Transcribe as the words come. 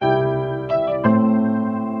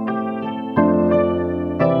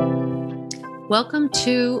Welcome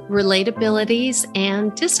to Relatabilities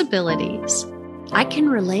and Disabilities. I can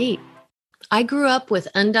relate. I grew up with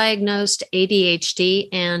undiagnosed ADHD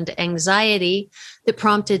and anxiety that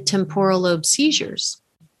prompted temporal lobe seizures.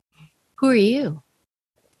 Who are you?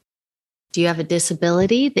 Do you have a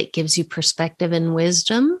disability that gives you perspective and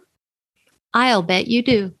wisdom? I'll bet you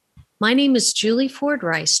do. My name is Julie Ford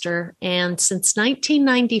Reister, and since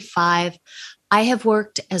 1995, I have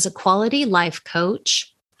worked as a quality life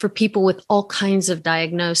coach for people with all kinds of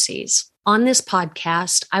diagnoses. On this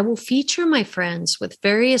podcast, I will feature my friends with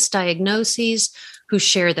various diagnoses who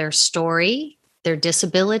share their story, their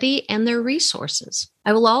disability, and their resources.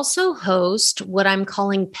 I will also host what I'm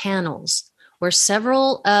calling panels, where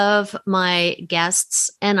several of my guests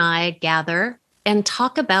and I gather and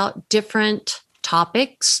talk about different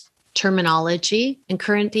topics, terminology, and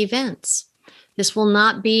current events. This will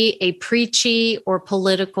not be a preachy or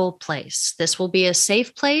political place. This will be a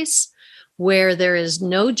safe place where there is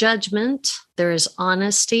no judgment, there is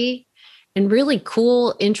honesty, and really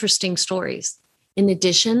cool, interesting stories. In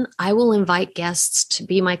addition, I will invite guests to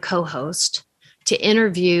be my co-host to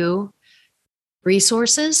interview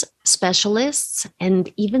resources, specialists,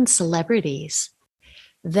 and even celebrities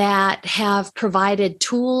that have provided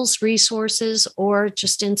tools, resources, or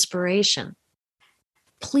just inspiration.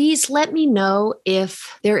 Please let me know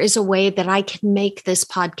if there is a way that I can make this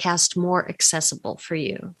podcast more accessible for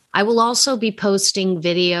you. I will also be posting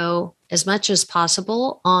video as much as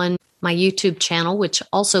possible on my YouTube channel, which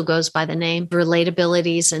also goes by the name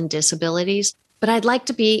Relatabilities and Disabilities. But I'd like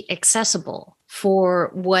to be accessible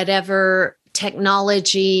for whatever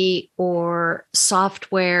technology or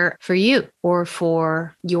software for you or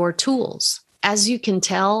for your tools. As you can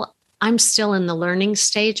tell, I'm still in the learning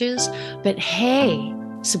stages, but hey,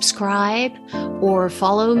 subscribe or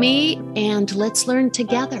follow me and let's learn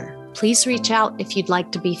together. Please reach out if you'd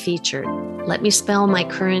like to be featured. Let me spell my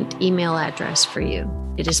current email address for you.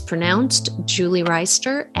 It is pronounced Julie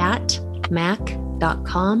Reister at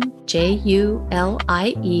mac.com, JuliReister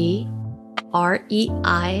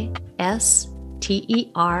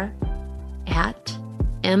at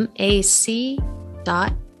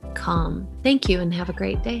mac.com. Thank you and have a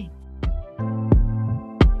great day.